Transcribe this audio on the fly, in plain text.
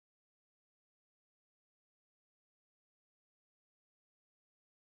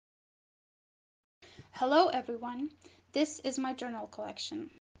Hello everyone, this is my journal collection.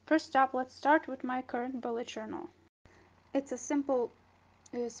 First up, let's start with my current bullet journal. It's a simple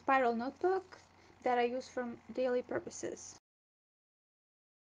spiral notebook that I use for daily purposes.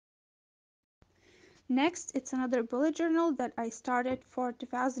 Next, it's another bullet journal that I started for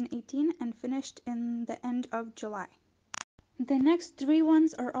 2018 and finished in the end of July. The next three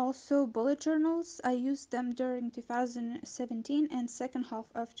ones are also bullet journals. I used them during 2017 and second half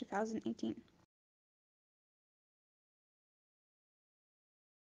of 2018.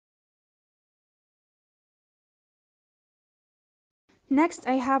 Next,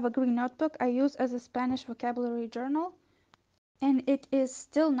 I have a green notebook I use as a Spanish vocabulary journal, and it is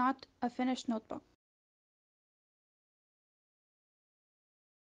still not a finished notebook.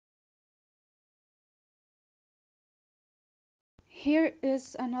 Here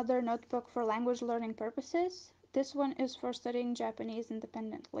is another notebook for language learning purposes. This one is for studying Japanese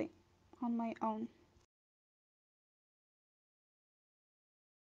independently on my own.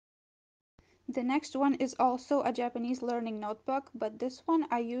 The next one is also a Japanese learning notebook, but this one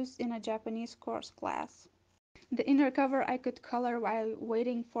I used in a Japanese course class. The inner cover I could color while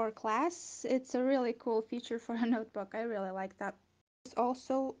waiting for class. It's a really cool feature for a notebook. I really like that. It's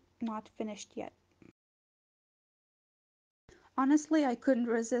also not finished yet. Honestly, I couldn't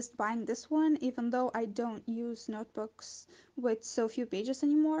resist buying this one, even though I don't use notebooks with so few pages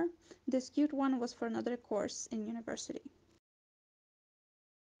anymore. This cute one was for another course in university.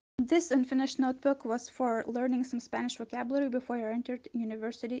 This unfinished notebook was for learning some Spanish vocabulary before I entered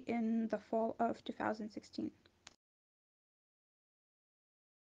university in the fall of 2016.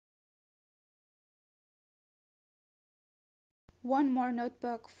 One more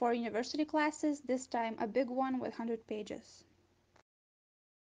notebook for university classes, this time a big one with 100 pages.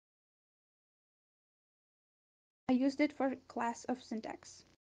 I used it for class of syntax.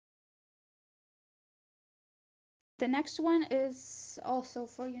 The next one is also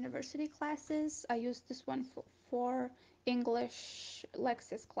for university classes. I used this one for English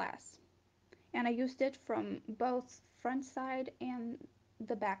Lexis class. And I used it from both front side and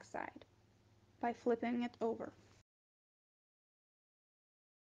the back side by flipping it over.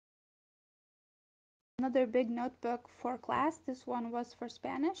 Another big notebook for class. This one was for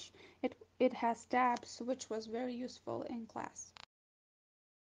Spanish. It has tabs, which was very useful in class.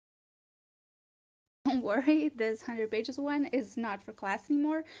 Don't worry, this 100 pages one is not for class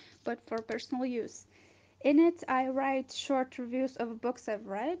anymore, but for personal use. In it, I write short reviews of books I've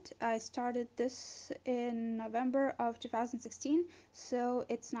read. I started this in November of 2016, so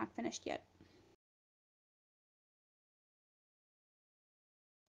it's not finished yet.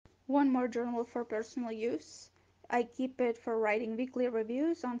 One more journal for personal use. I keep it for writing weekly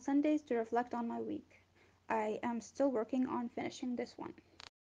reviews on Sundays to reflect on my week. I am still working on finishing this one.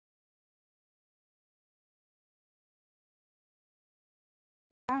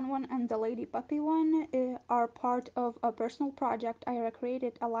 The brown one and the lady puppy one are part of a personal project. I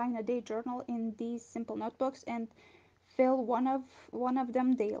recreated a line a day journal in these simple notebooks and fill one of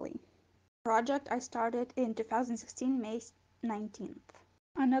them daily. Project I started in 2016, May 19th.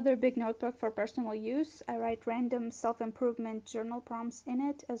 Another big notebook for personal use. I write random self-improvement journal prompts in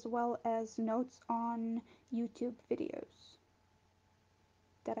it, as well as notes on YouTube videos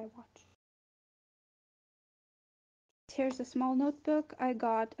that I watch. Here's a small notebook I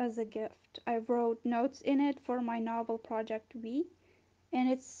got as a gift. I wrote notes in it for my novel project V, and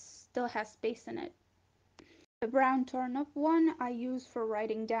it still has space in it. The brown turnip one I use for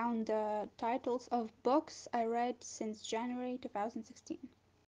writing down the titles of books I read since January 2016.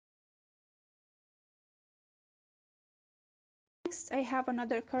 Next, I have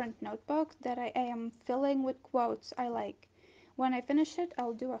another current notebook that I am filling with quotes I like. When I finish it,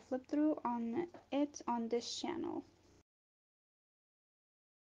 I'll do a flip through on it on this channel.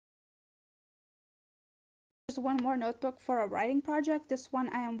 There's one more notebook for a writing project. This one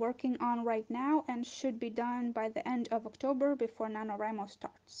I am working on right now and should be done by the end of October before NaNoWriMo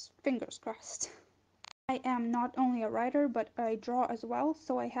starts. Fingers crossed. I am not only a writer, but I draw as well,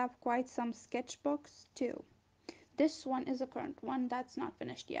 so I have quite some sketchbooks too. This one is a current one that's not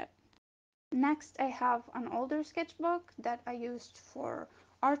finished yet. Next, I have an older sketchbook that I used for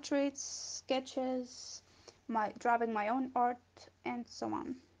art rates, sketches, drawing my own art, and so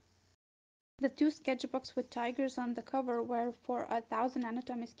on. The two sketchbooks with tigers on the cover were for a 1000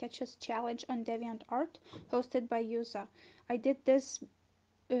 anatomy sketches challenge on DeviantArt, hosted by Yusa. I did this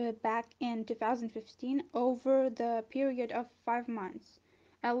back in 2015 over the period of 5 months.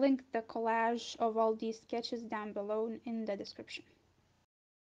 I'll link the collage of all these sketches down below in the description.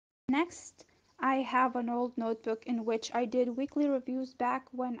 Next, I have an old notebook in which I did weekly reviews back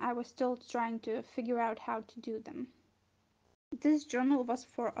when I was still trying to figure out how to do them. This journal was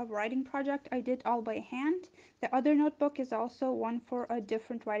for a writing project I did all by hand. The other notebook is also one for a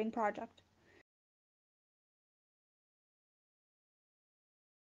different writing project.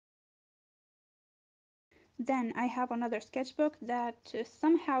 Then I have another sketchbook that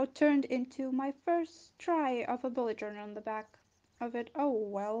somehow turned into my first try of a bullet journal on the back of it. Oh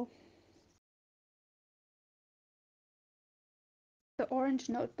well. The orange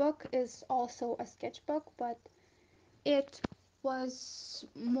notebook is also a sketchbook, but it was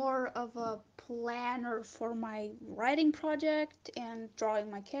more of a planner for my writing project and drawing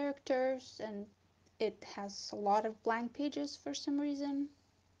my characters, and it has a lot of blank pages for some reason.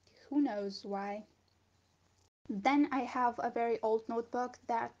 Who knows why? Then I have a very old notebook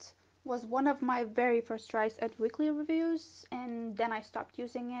that was one of my very first tries at weekly reviews, and then I stopped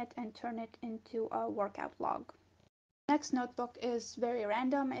using it and turned it into a workout log. Next notebook is very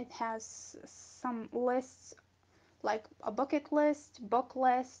random. It has some lists like a bucket list, book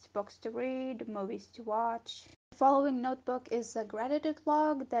list, books to read, movies to watch. The following notebook is a gratitude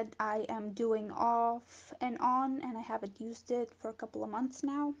log that I am doing off and on, and I haven't used it for a couple of months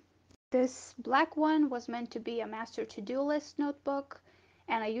now. This black one was meant to be a master to-do list notebook,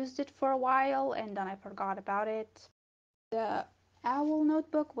 and I used it for a while and then I forgot about it. The owl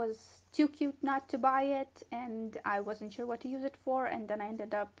notebook was too cute not to buy it, and I wasn't sure what to use it for, and then I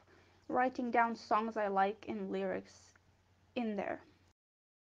ended up writing down songs I like and lyrics in there.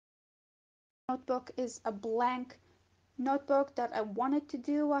 Notebook is a blank notebook that I wanted to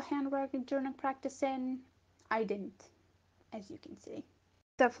do a handwriting journal practice in. I didn't, as you can see.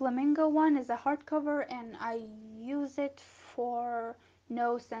 The flamingo one is a hardcover and I use it for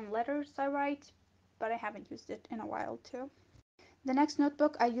notes and letters I write, but I haven't used it in a while too. The next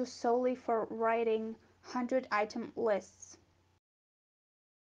notebook I use solely for writing 100 item lists.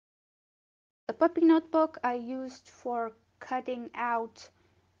 The puppy notebook I used for cutting out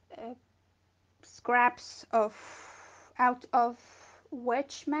uh, scraps of out of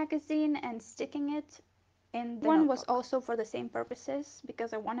Witch magazine and sticking it in the one was also for the same purposes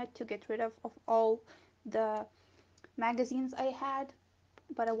because I wanted to get rid of all the magazines I had,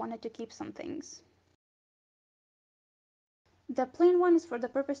 but I wanted to keep some things. The plain one is for the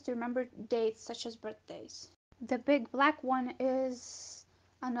purpose to remember dates such as birthdays. The big black one is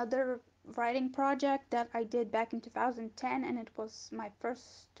another writing project that I did back in 2010, and it was my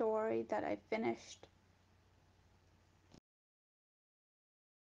first story that I finished.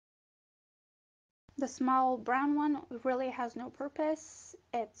 The small brown one really has no purpose.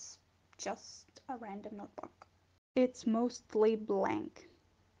 It's just a random notebook. It's mostly blank.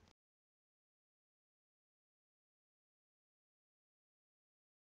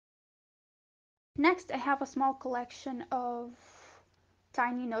 Next, I have a small collection of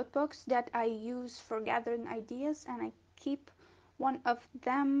tiny notebooks that I use for gathering ideas, and I keep one of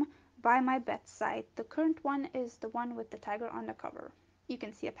them by my bedside. The current one is the one with the tiger on the cover. You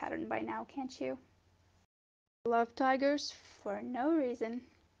can see a pattern by now, can't you? I love tigers for no reason.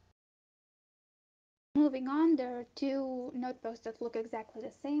 Moving on, there are two notebooks that look exactly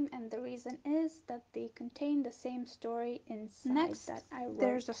the same, and the reason is that they contain the same story inside. Next, that I wrote.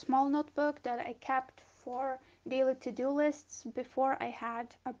 There's a small notebook that I kept for daily to-do lists before I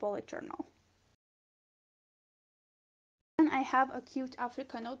had a bullet journal. Then I have a cute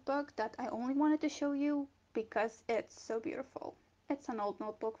Africa notebook that I only wanted to show you because it's so beautiful. It's an old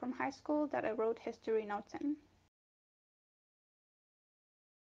notebook from high school that I wrote history notes in.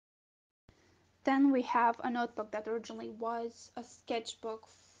 Then we have a notebook that originally was a sketchbook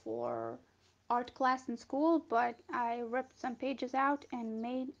for art class in school, but I ripped some pages out and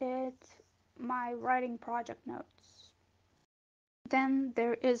made it my writing project notes. Then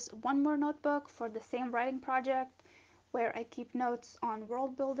there is one more notebook for the same writing project where I keep notes on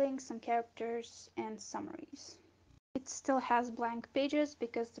world building, some characters, and summaries. It still has blank pages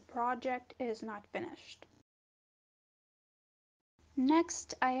because the project is not finished.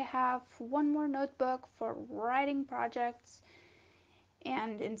 Next, I have one more notebook for writing projects,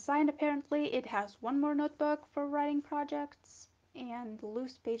 and inside apparently it has one more notebook for writing projects and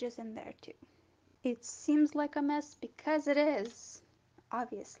loose pages in there too. It seems like a mess because it is,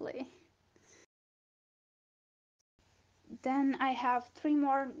 obviously. Then I have three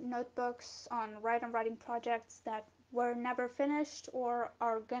more notebooks on writing projects that were never finished or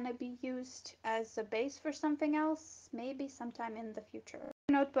are gonna be used as a base for something else, maybe sometime in the future.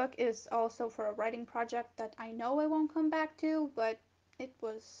 The notebook is also for a writing project that I know I won't come back to, but it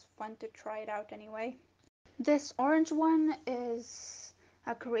was fun to try it out anyway. This orange one is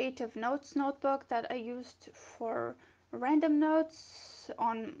a creative notes notebook that I used for random notes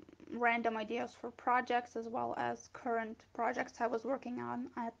on random ideas for projects as well as current projects I was working on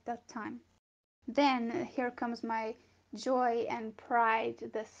at that time. Then here comes my joy and pride,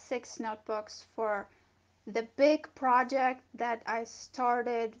 the 6 notebooks for the big project that I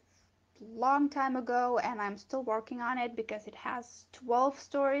started long time ago and I'm still working on it because it has 12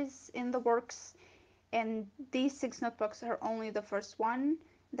 stories in the works, and these 6 notebooks are only the first one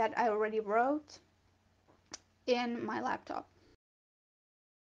that I already wrote in my laptop.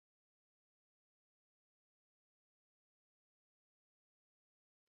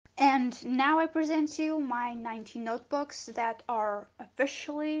 And now I present you my 19 notebooks that are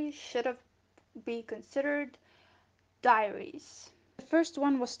officially should have be considered diaries. The first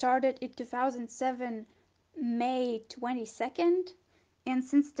one was started in 2007, May 22nd, and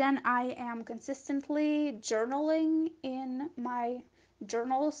since then I am consistently journaling in my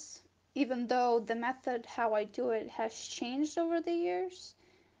journals, even though the method how I do it has changed over the years,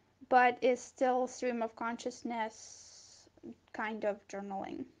 but is still stream of consciousness kind of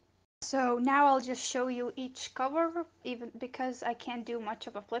journaling. So now I'll just show you each cover, even because I can't do much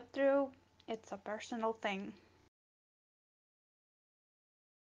of a flip through. It's a personal thing.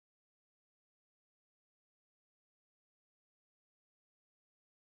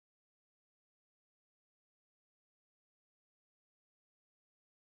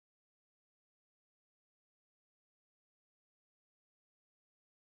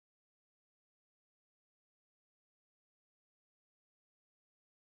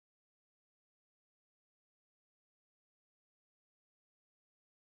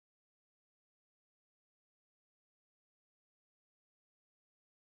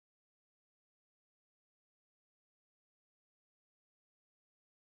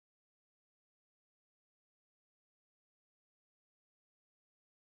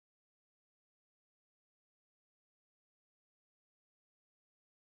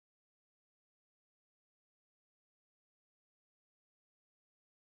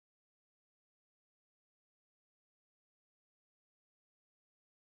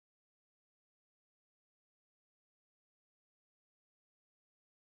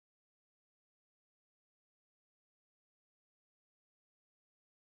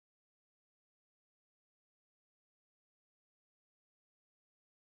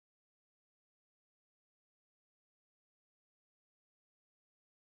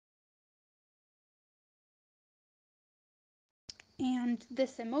 And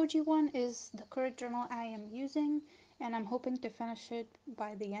this emoji one is the current journal I am using, and I'm hoping to finish it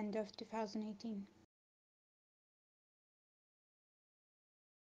by the end of 2018.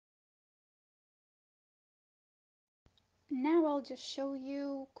 Now I'll just show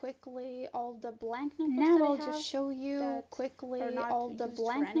you quickly all the blank notebooks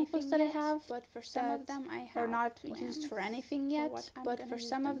that I have but for some of them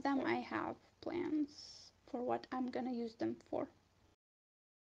I have plans for what I'm gonna use them for.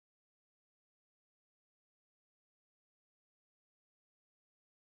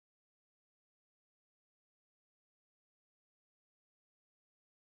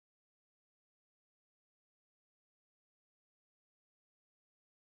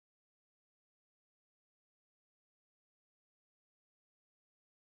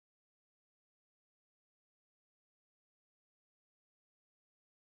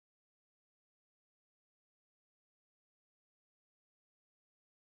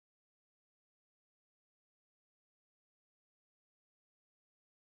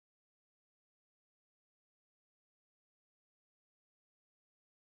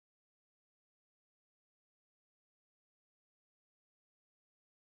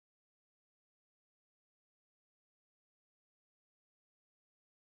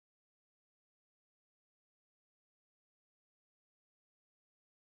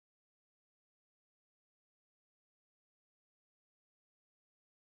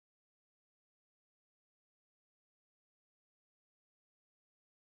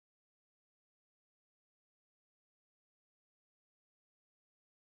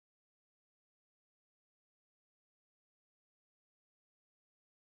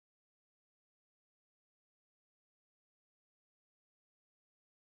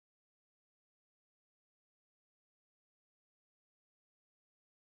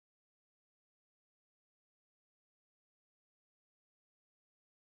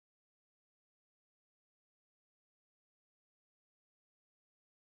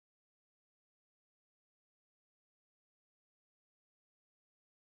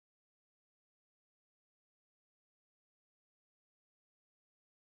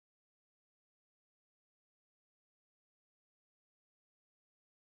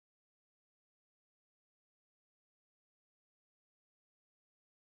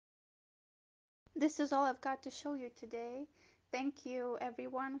 This is all I've got to show you today. Thank you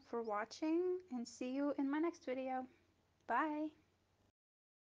everyone for watching and see you in my next video. Bye!